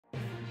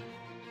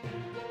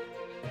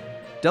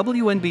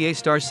WNBA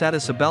star Satou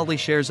Sabally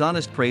shares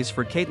honest praise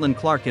for Caitlin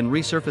Clark in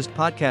Resurfaced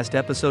podcast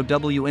episode.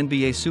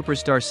 WNBA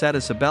superstar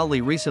Satou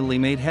Sabally recently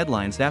made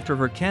headlines after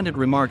her candid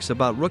remarks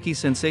about rookie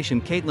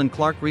sensation Caitlin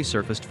Clark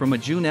resurfaced from a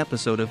June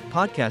episode of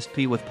Podcast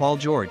P with Paul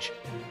George.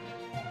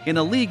 In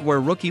a league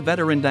where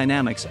rookie-veteran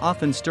dynamics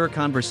often stir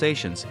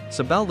conversations,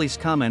 Sabally's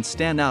comments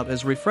stand out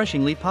as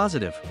refreshingly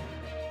positive.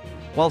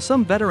 While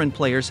some veteran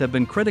players have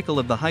been critical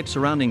of the hype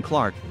surrounding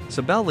Clark,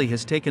 Sabally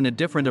has taken a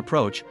different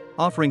approach,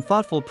 offering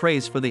thoughtful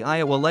praise for the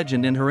Iowa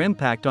legend and her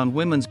impact on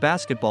women's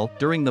basketball.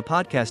 During the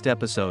podcast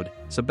episode,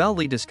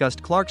 Sabally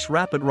discussed Clark's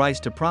rapid rise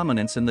to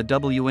prominence in the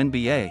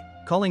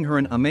WNBA, calling her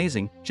an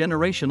amazing,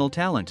 generational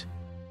talent.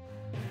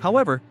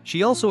 However,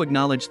 she also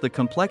acknowledged the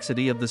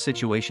complexity of the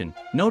situation,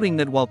 noting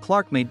that while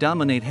Clark may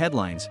dominate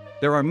headlines,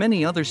 there are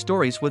many other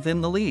stories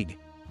within the league.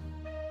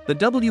 The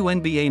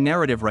WNBA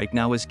narrative right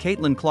now is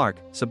Caitlin Clark,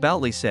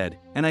 Sabally said,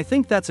 and I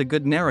think that's a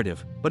good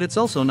narrative, but it's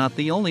also not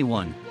the only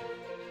one.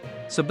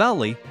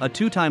 Sabally, a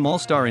two-time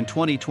All-Star and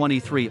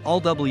 2023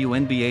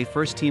 All-WNBA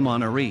first-team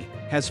honoree,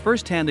 has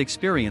first-hand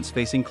experience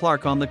facing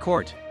Clark on the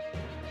court.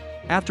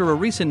 After a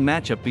recent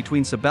matchup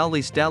between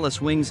Sabally's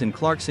Dallas Wings and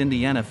Clark's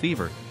Indiana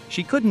Fever,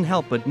 she couldn't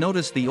help but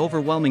notice the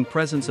overwhelming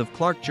presence of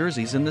Clark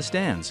jerseys in the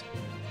stands.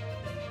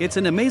 "It's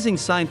an amazing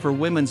sign for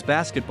women's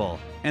basketball,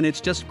 and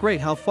it's just great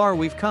how far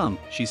we've come,"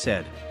 she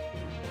said.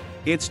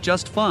 "It's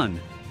just fun."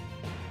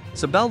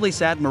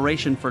 Sabally's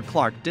admiration for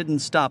Clark didn't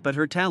stop at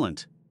her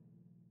talent.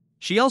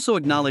 She also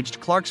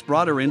acknowledged Clark's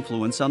broader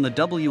influence on the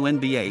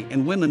WNBA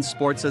and women's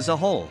sports as a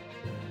whole.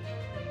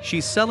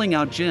 "She's selling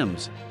out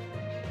gyms.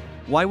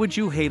 Why would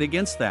you hate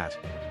against that?"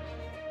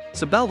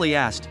 Sabally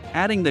asked,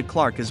 adding that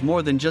Clark is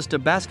more than just a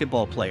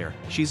basketball player,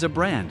 she's a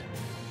brand.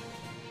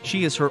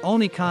 "She is her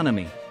own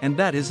economy, and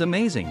that is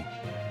amazing.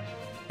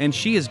 And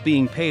she is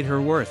being paid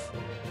her worth."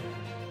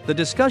 The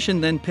discussion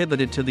then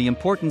pivoted to the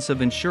importance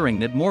of ensuring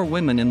that more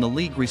women in the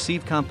league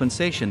receive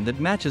compensation that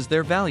matches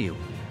their value.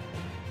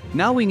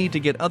 "Now we need to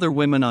get other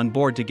women on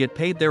board to get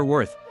paid their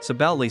worth,"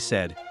 Sabally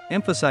said,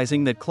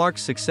 emphasizing that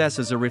Clark's success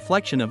is a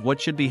reflection of what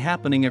should be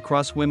happening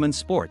across women's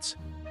sports.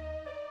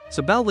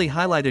 Sabally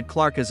highlighted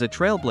Clark as a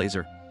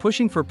trailblazer,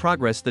 pushing for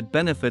progress that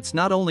benefits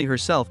not only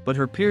herself but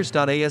her peers.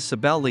 As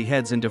Sabally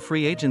heads into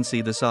free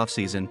agency this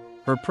offseason,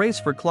 her praise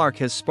for Clark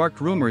has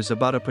sparked rumors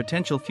about a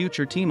potential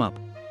future team-up.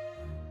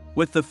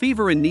 With the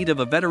Fever in need of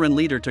a veteran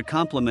leader to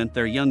complement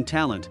their young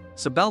talent,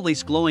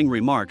 Sabally's glowing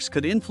remarks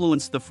could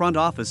influence the front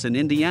office in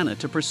Indiana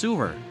to pursue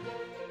her.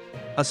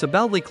 A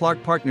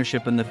Sabally-Clark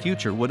partnership in the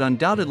future would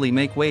undoubtedly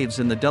make waves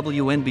in the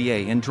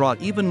WNBA and draw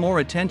even more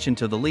attention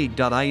to the league.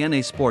 In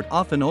a sport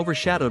often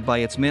overshadowed by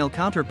its male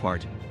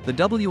counterpart, the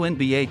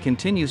WNBA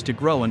continues to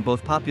grow in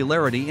both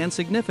popularity and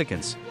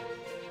significance.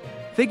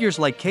 Figures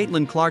like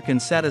Caitlin Clark and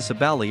Satou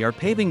Sabally are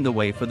paving the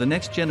way for the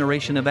next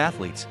generation of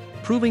athletes,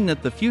 proving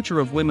that the future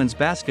of women's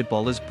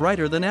basketball is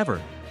brighter than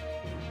ever.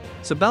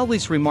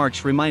 Sabally's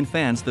remarks remind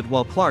fans that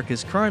while Clark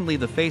is currently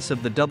the face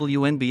of the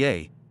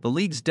WNBA, the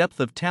league's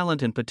depth of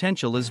talent and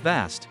potential is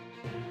vast.